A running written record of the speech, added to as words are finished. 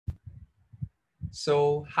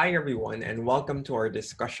Hi everyone, and welcome to our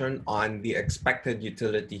discussion on the expected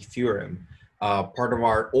utility theorem, part of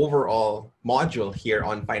our overall module here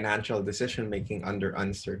on financial decision making under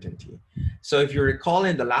uncertainty. So if you recall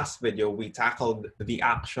in the last video, we tackled the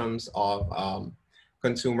axioms of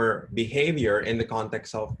consumer behavior in the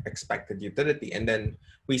context of expected utility. And then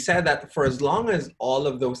we said that for as long as all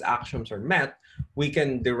of those axioms are met, we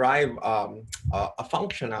can derive a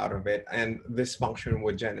function out of it, and this function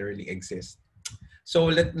would generally exist. So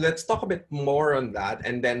let's talk a bit more on that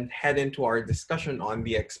and then head into our discussion on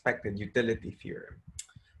the expected utility theorem.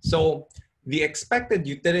 So the expected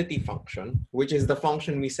utility function, which is the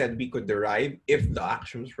function we said we could derive if the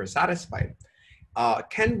axioms were satisfied,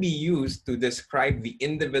 can be used to describe the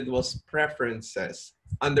individual's preferences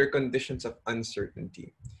under conditions of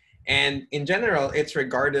uncertainty. And in general, it's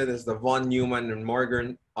regarded as the von Neumann and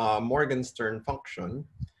Morgenstern function.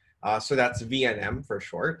 So that's VNM for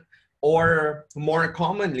short, or more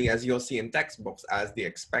commonly, as you'll see in textbooks, as the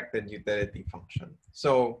expected utility function.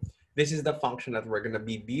 So this is the function that we're going to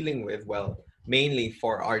be dealing with, well, mainly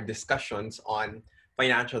for our discussions on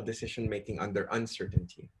financial decision making under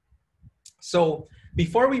uncertainty. So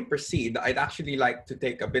before we proceed, I'd actually like to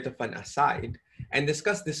take a bit of an aside and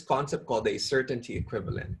discuss this concept called a certainty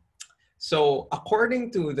equivalent. So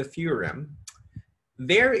according to the theorem,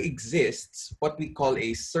 there exists what we call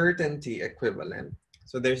a certainty equivalent.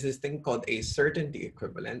 So there's this thing called a certainty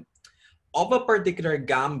equivalent of a particular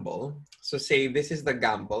gamble. So say this is the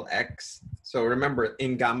gamble X. So remember,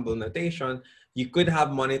 in gamble notation, you could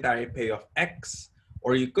have monetary payoff X,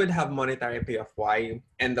 or you could have monetary payoff Y,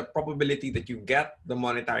 and the probability that you get the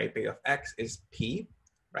monetary payoff X is P,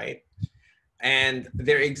 right? And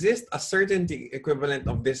there exists a certainty equivalent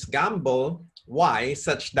of this gamble Y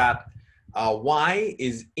such that Y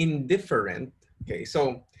is indifferent. Okay,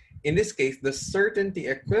 so in this case, the certainty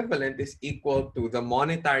equivalent is equal to the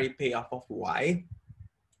monetary payoff of Y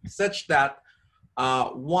such that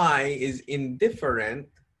Y is indifferent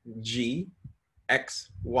G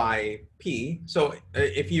X, Y, P. So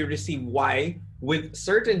if you receive Y with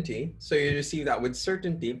certainty, so you receive that with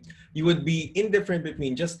certainty, you would be indifferent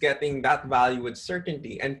between just getting that value with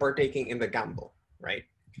certainty and partaking in the gamble, right?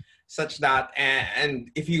 Such that,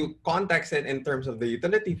 and if you context it in terms of the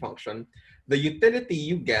utility function, the utility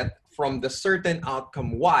you get from the certain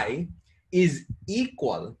outcome Y is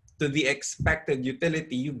equal to the expected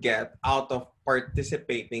utility you get out of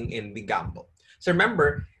participating in the gamble. So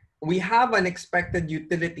remember, we have an expected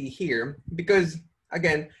utility here because,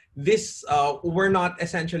 again, this we're not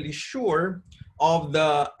essentially sure of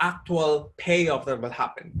the actual payoff that will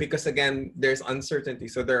happen because, again, there's uncertainty.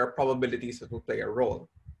 So there are probabilities that will play a role.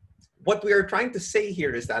 What we are trying to say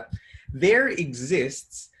here is that there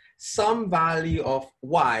exists some value of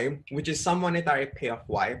Y, which is some monetary payoff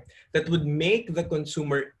Y, that would make the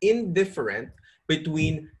consumer indifferent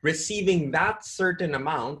between receiving that certain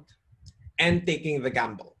amount and taking the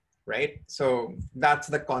gamble, right? So that's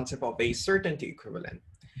the concept of a certainty equivalent.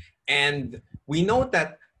 And we note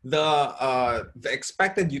that the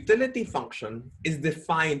expected utility function is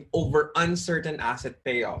defined over uncertain asset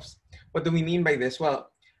payoffs. What do we mean by this?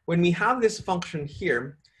 Well, when we have this function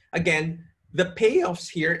here, again, the payoffs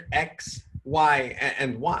here, X, Y,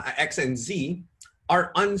 and Y, X and Z,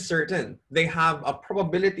 are uncertain. They have a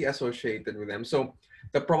probability associated with them. So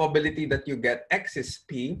the probability that you get X is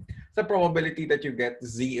P. The probability that you get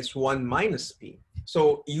Z is 1 minus P.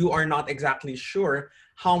 So you are not exactly sure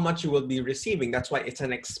how much you will be receiving. That's why it's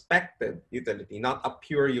an expected utility, not a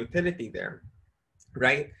pure utility there,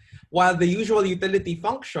 right? While the usual utility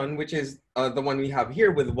function, which is the one we have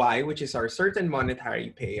here with Y, which is our certain monetary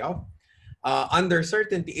payoff, under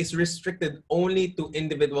certainty is restricted only to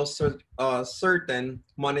individual certain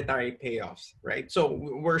monetary payoffs, right? So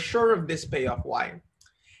we're sure of this payoff Y.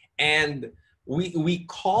 And we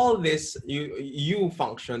call this U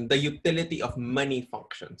function the utility of money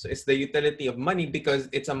function. So it's the utility of money because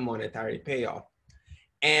it's a monetary payoff.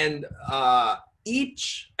 And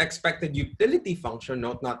each expected utility function,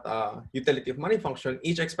 not utility of money function,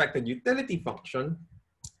 each expected utility function,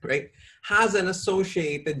 right, has an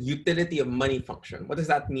associated utility of money function. What does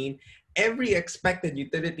that mean? Every expected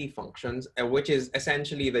utility functions, which is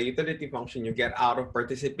essentially the utility function you get out of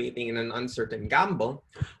participating in an uncertain gamble,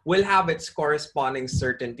 will have its corresponding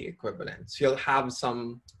certainty equivalents. You'll have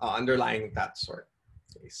some underlying that sort.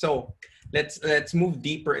 Okay, so let's move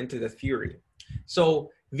deeper into the theory. So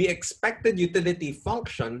the expected utility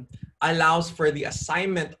function allows for the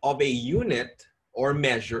assignment of a unit or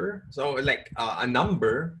measure, so like a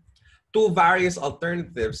number, to various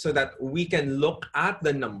alternatives so that we can look at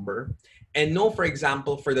the number and know, for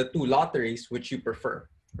example, for the two lotteries, which you prefer.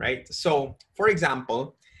 right? So for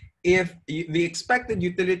example, if the expected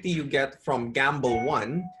utility you get from gamble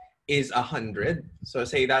one is 100, so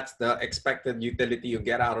say that's the expected utility you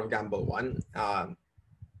get out of gamble one,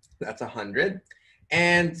 that's 100.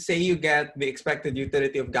 And say you get the expected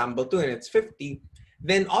utility of gamble 2 and it's 50,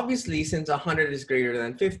 then obviously since 100 is greater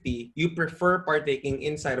than 50, you prefer partaking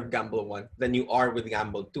inside of gamble 1 than you are with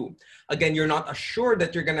gamble 2. Again, you're not assured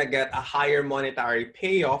that you're going to get a higher monetary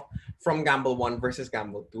payoff from gamble 1 versus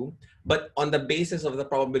gamble 2, but on the basis of the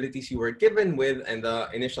probabilities you were given with and the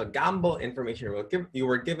initial gamble information you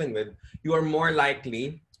were given with, you are more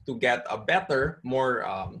likely to get a better, more,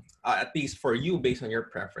 at least for you based on your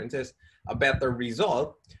preferences, a better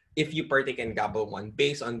result if you partake in gamble 1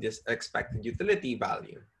 based on this expected utility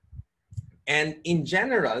value. And in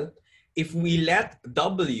general, if we let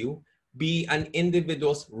W be an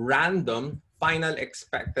individual's random final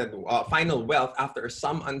expected final wealth after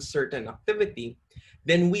some uncertain activity,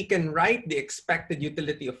 then we can write the expected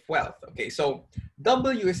utility of wealth. Okay, so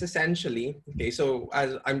W is essentially, okay, so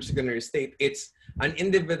as I'm just going to restate, it's an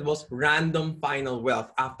individual's random final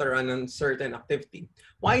wealth after an uncertain activity.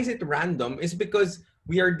 Why is it random? It's because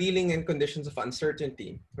we are dealing in conditions of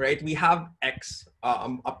uncertainty, right? We have X,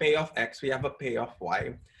 a payoff X, we have a payoff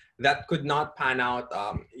Y. That could not pan out.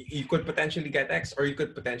 You could potentially get X or you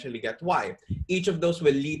could potentially get Y. Each of those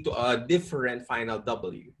will lead to a different final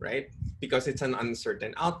W, right? Because it's an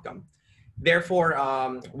uncertain outcome.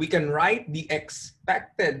 Therefore, we can write the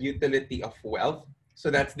expected utility of wealth. So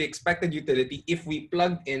that's the expected utility if we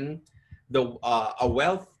plug in the a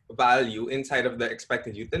wealth value inside of the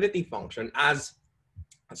expected utility function as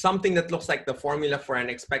something that looks like the formula for an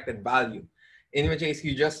expected value, in which case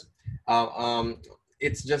you just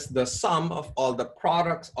it's just the sum of all the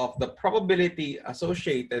products of the probability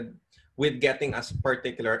associated with getting a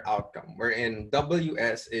particular outcome, wherein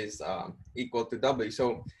WS is equal to W.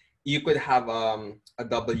 So you could have a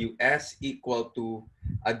WS equal to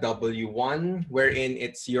a W1, wherein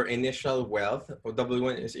it's your initial wealth, or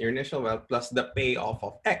W1 is your initial wealth plus the payoff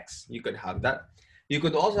of X. You could have that. You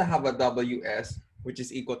could also have a WS, which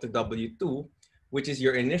is equal to W2, which is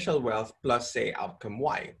your initial wealth plus, say, outcome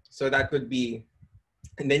Y. So that could be,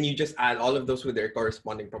 and then you just add all of those with their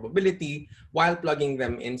corresponding probability while plugging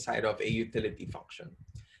them inside of a utility function.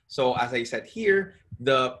 So as I said here,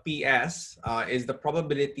 the PS is the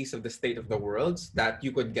probabilities of the state of the worlds that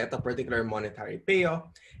you could get a particular monetary payoff,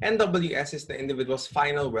 and WS is the individual's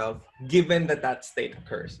final wealth given that that state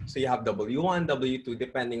occurs. So you have W1, W2,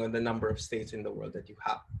 depending on the number of states in the world that you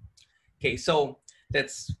have. Okay, so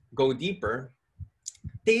let's go deeper.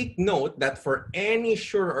 Take note that for any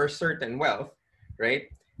sure or certain wealth, right,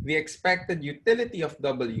 the expected utility of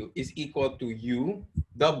W is equal to U,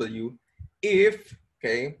 W, if,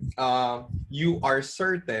 okay, you are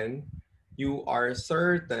certain,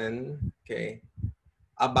 okay,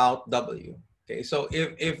 about W. Okay, so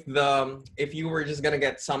if you were just gonna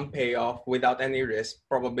get some payoff without any risk,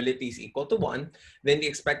 probability is equal to 1, then the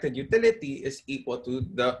expected utility is equal to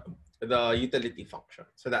the utility function.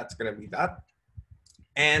 So that's gonna be that.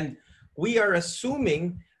 And we are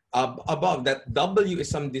assuming above that W is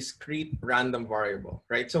some discrete random variable,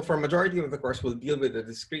 right? So for majority of the course, we'll deal with a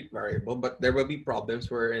discrete variable, but there will be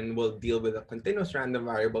problems wherein we'll deal with a continuous random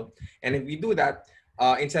variable. And if we do that,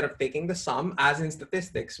 instead of taking the sum, as in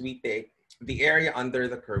statistics, we take the area under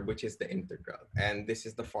the curve, which is the integral. And this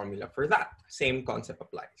is the formula for that. Same concept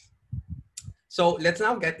applies. So let's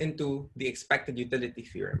now get into the expected utility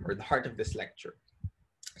theorem, or the heart of this lecture.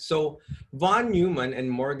 So von Neumann and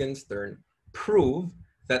Morgenstern prove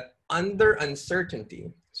that under uncertainty,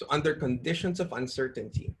 so under conditions of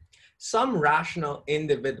uncertainty, some rational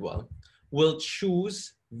individual will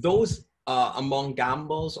choose those among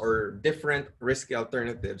gambles or different risky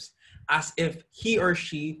alternatives as if he or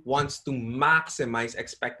she wants to maximize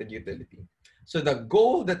expected utility. So the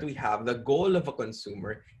goal that we have, the goal of a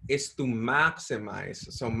consumer is to maximize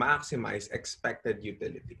expected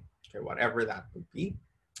utility, okay, whatever that would be.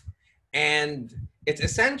 And it's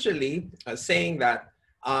essentially saying that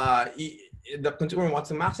the consumer wants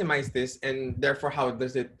to maximize this, and therefore how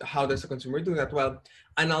does the consumer do that? Well,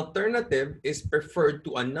 an alternative is preferred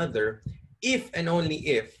to another if and only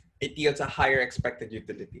if it yields a higher expected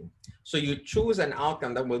utility. So you choose an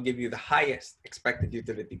outcome that will give you the highest expected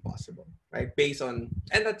utility possible, right? Based on,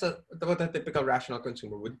 and that's what a typical rational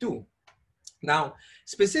consumer would do. Now,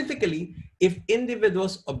 specifically, if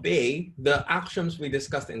individuals obey the actions we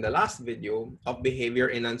discussed in the last video of behavior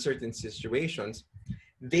in uncertain situations,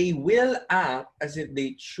 they will act as if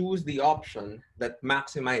they choose the option that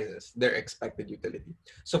maximizes their expected utility.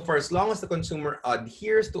 So for as long as the consumer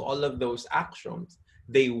adheres to all of those actions,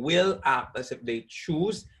 they will act as if they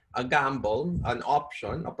choose a gamble, an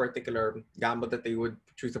option, a particular gamble that they would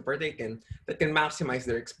choose to partake in that can maximize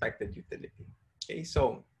their expected utility. Okay,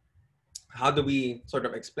 so how do we sort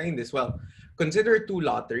of explain this? Well, consider two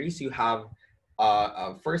lotteries. You have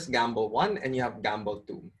first gamble one and you have gamble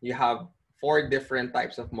two. You have four different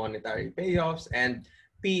types of monetary payoffs, and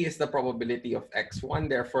P is the probability of X1.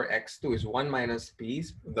 Therefore, X2 is 1 minus P,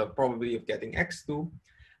 the probability of getting X2.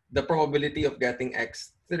 The probability of getting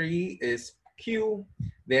X3 is Q.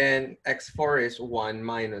 Then X4 is 1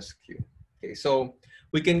 minus Q. Okay, so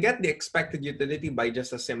we can get the expected utility by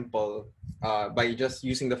just a simple, by just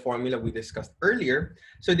using the formula we discussed earlier.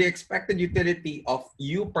 So the expected utility of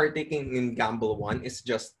you partaking in gamble one is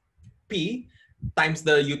just P times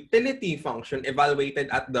the utility function evaluated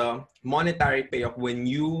at the monetary payoff when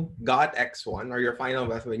you got X1, or your final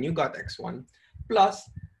wealth when you got X1, plus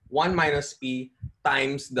 1 minus P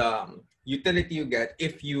times the utility you get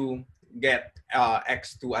if you get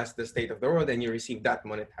X2 as the state of the world and you receive that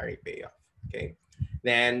monetary payoff. Okay.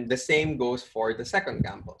 Then the same goes for the second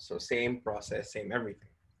gamble. So same process, same everything.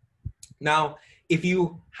 Now, if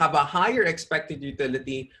you have a higher expected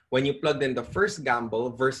utility when you plugged in the first gamble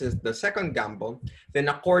versus the second gamble, then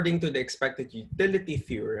according to the expected utility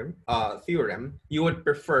theorem, you would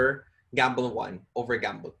prefer gamble one over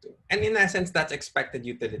gamble two. And in essence, that's expected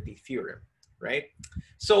utility theorem, right?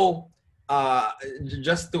 So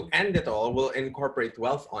just to end it all, we'll incorporate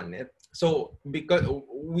wealth on it. So because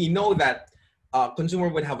we know that consumer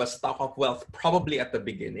would have a stock of wealth probably at the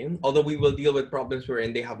beginning, although we will deal with problems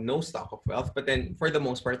wherein they have no stock of wealth, but then for the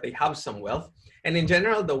most part, they have some wealth. And in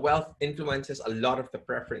general, the wealth influences a lot of the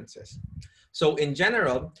preferences. So in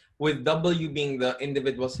general, with W being the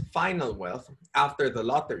individual's final wealth after the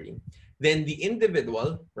lottery, then the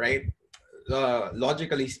individual, right,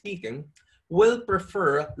 logically speaking, will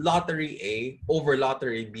prefer lottery A over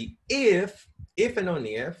lottery B if and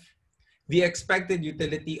only if the expected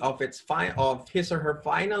utility of his or her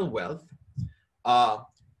final wealth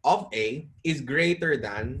of A is greater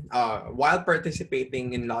than, while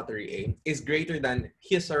participating in lottery A, is greater than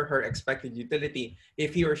his or her expected utility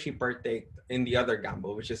if he or she partaked in the other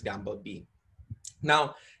gamble, which is gamble B.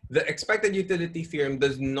 Now, the expected utility theorem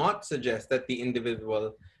does not suggest that the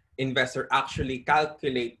individual investor actually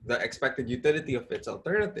calculate the expected utility of its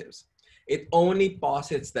alternatives. It only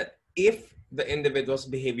posits that if the individual's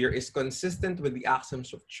behavior is consistent with the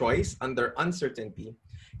axioms of choice under uncertainty,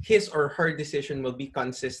 his or her decision will be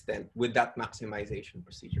consistent with that maximization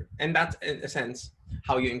procedure. And that's, in a sense,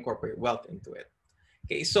 how you incorporate wealth into it.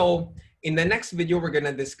 Okay, so in the next video, we're going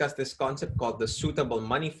to discuss this concept called the suitable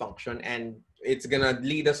money function, and it's going to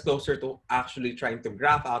lead us closer to actually trying to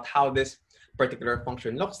graph out how this particular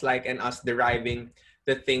function looks like and us deriving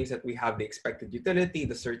the things that we have, the expected utility,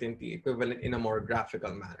 the certainty equivalent, in a more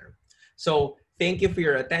graphical manner. So thank you for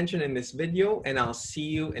your attention in this video, and I'll see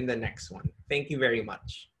you in the next one. Thank you very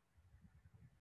much.